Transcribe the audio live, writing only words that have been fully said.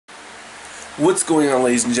What's going on,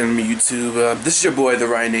 ladies and gentlemen, YouTube? This is your boy, the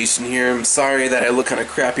Ryan Nation here. I'm sorry that I look kind of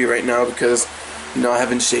crappy right now because, I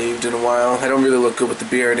haven't shaved in a while. I don't really look good with the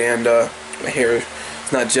beard, and my hair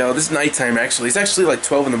is not gel. This is nighttime, actually. It's actually like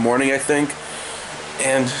 12 in the morning, I think.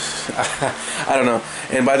 And I don't know.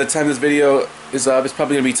 And by the time this video is up, it's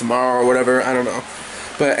probably going to be tomorrow or whatever. I don't know.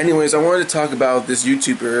 But anyways, I wanted to talk about this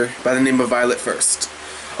YouTuber by the name of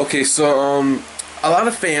Violette1st. Okay, so, a lot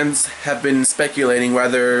of fans have been speculating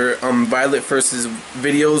whether Violette1st's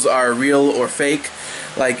videos are real or fake.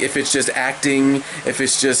 Like, if it's just acting, if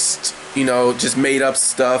it's just, just made up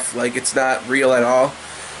stuff, like it's not real at all.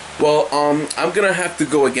 Well, I'm gonna have to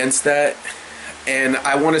go against that, and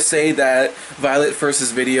I want to say that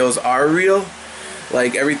Violette1st's videos are real.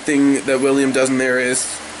 Like, everything that William does in there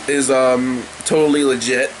is totally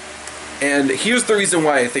legit. And here's the reason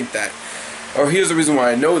why I think that, or here's the reason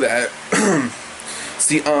why I know that.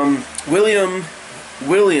 See, William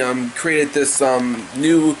created this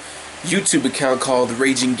new YouTube account called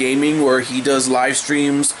Raging Gaming, where he does live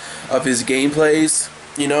streams of his gameplays.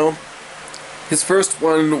 His first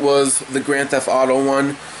one was the Grand Theft Auto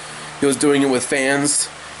one. He was doing it with fans,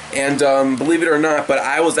 and believe it or not, but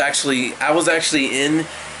I was actually in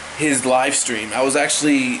his live stream. I was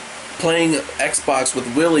actually playing Xbox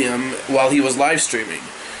with William while he was live streaming.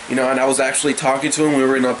 And I was actually talking to him. We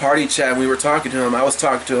were in a party chat and we were talking to him. I was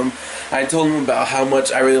talking to him. I told him about how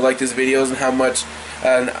much I really liked his videos and how much,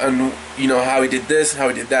 and how he did this and how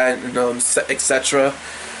he did that, and etc.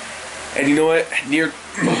 And you know what? Near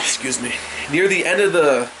the end of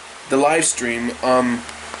the live stream,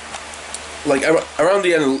 like around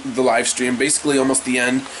the end of the live stream, basically almost the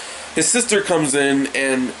end, his sister comes in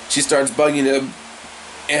and she starts bugging him,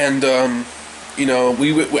 and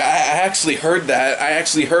I actually heard that. I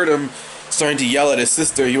actually heard him starting to yell at his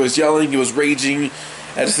sister. He was yelling, he was raging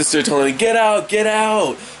at his sister, telling him, get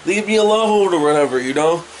out, leave me alone, or whatever,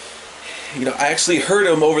 I actually heard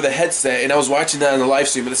him over the headset, and I was watching that on the live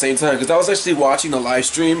stream at the same time, because I was actually watching the live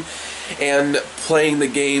stream and playing the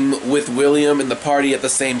game with William in the party at the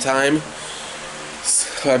same time.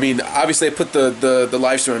 So, obviously I put the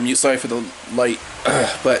live stream on mute, sorry for the light,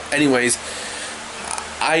 but anyways,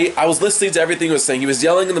 I was listening to everything he was saying. He was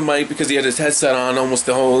yelling in the mic because he had his headset on almost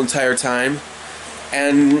the whole entire time,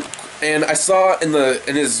 and I saw in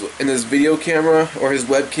his video camera, or his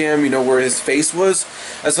webcam, where his face was,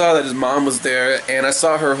 I saw that his mom was there, and I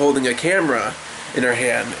saw her holding a camera in her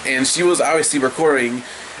hand, and she was obviously recording.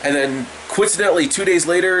 And then coincidentally, 2 days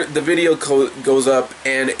later, the video goes up,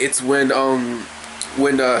 and it's when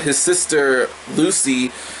his sister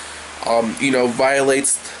Lucy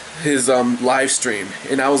violates his live stream,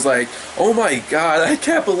 and I was like, oh my god, I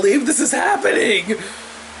can't believe this is happening.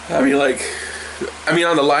 On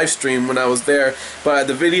the live stream when I was there, but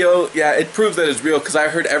the video, yeah, it proves that it's real, because I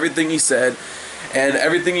heard everything he said, and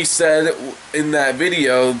everything he said in that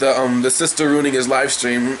video, the sister ruining his live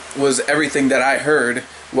stream, was everything that I heard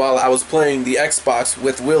while I was playing the Xbox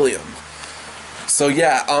with William. So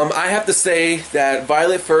yeah, I have to say that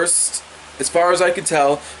Violette1st, as far as I can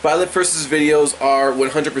tell, Violette1st's videos are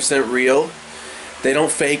 100% real. They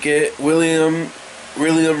don't fake it. William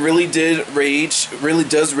really does rage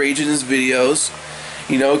in his videos,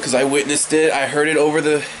 because I witnessed it. I heard it over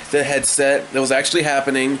the headset. It was actually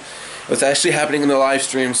happening. It was actually happening in the live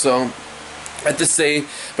stream. So I have to say,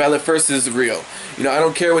 Violette1st is real. I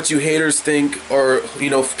don't care what you haters think, or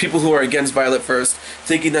people who are against Violette1st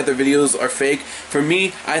thinking that their videos are fake. For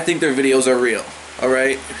me, I think their videos are real.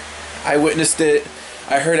 Alright? I witnessed it.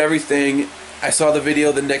 I heard everything. I saw the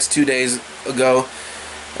video the next 2 days ago.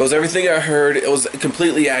 It was everything I heard. It was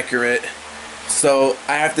completely accurate. So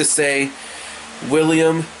I have to say,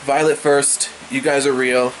 William, Violette1st, you guys are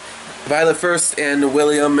real. Violette1st and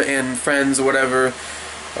William and friends or whatever,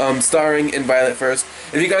 starring in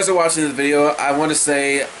Violette1st. If you guys are watching this video, I want to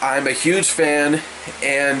say I'm a huge fan,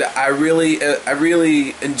 and I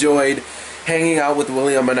really enjoyed hanging out with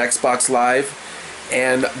William on Xbox Live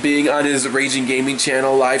and being on his Raging Gaming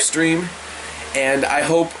channel live stream. And I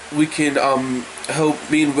hope we can, hope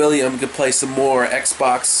me and William could play some more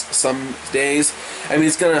Xbox some days.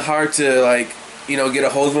 It's kind of hard to, get a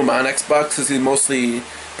hold of him on Xbox, because he's mostly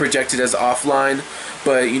projected as offline.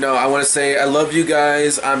 But, I want to say I love you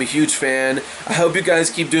guys. I'm a huge fan. I hope you guys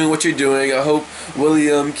keep doing what you're doing. I hope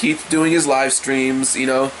William keeps doing his live streams,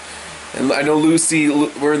 And I know Lucy,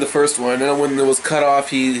 we're in the first one. I know when it was cut off,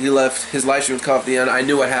 he left, his live stream was cut off the end. I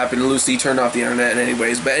knew what happened. Lucy turned off the internet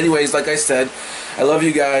anyways. But anyways, like I said, I love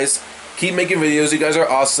you guys. Keep making videos. You guys are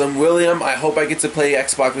awesome. William, I hope I get to play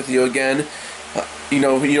Xbox with you again. You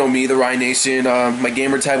know me, the Rye Nation. My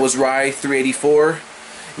gamer tag was Rye384.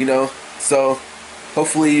 So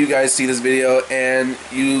hopefully you guys see this video and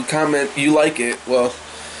you comment, you like it. Well,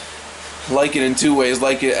 like it in two ways.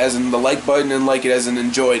 Like it as in the like button, and like it as in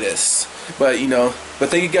enjoy this. But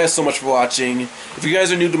thank you guys so much for watching. If you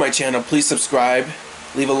guys are new to my channel, please subscribe,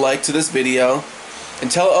 leave a like to this video, and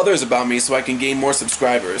tell others about me so I can gain more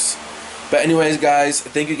subscribers. But anyways guys,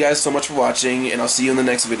 thank you guys so much for watching, and I'll see you in the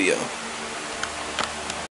next video.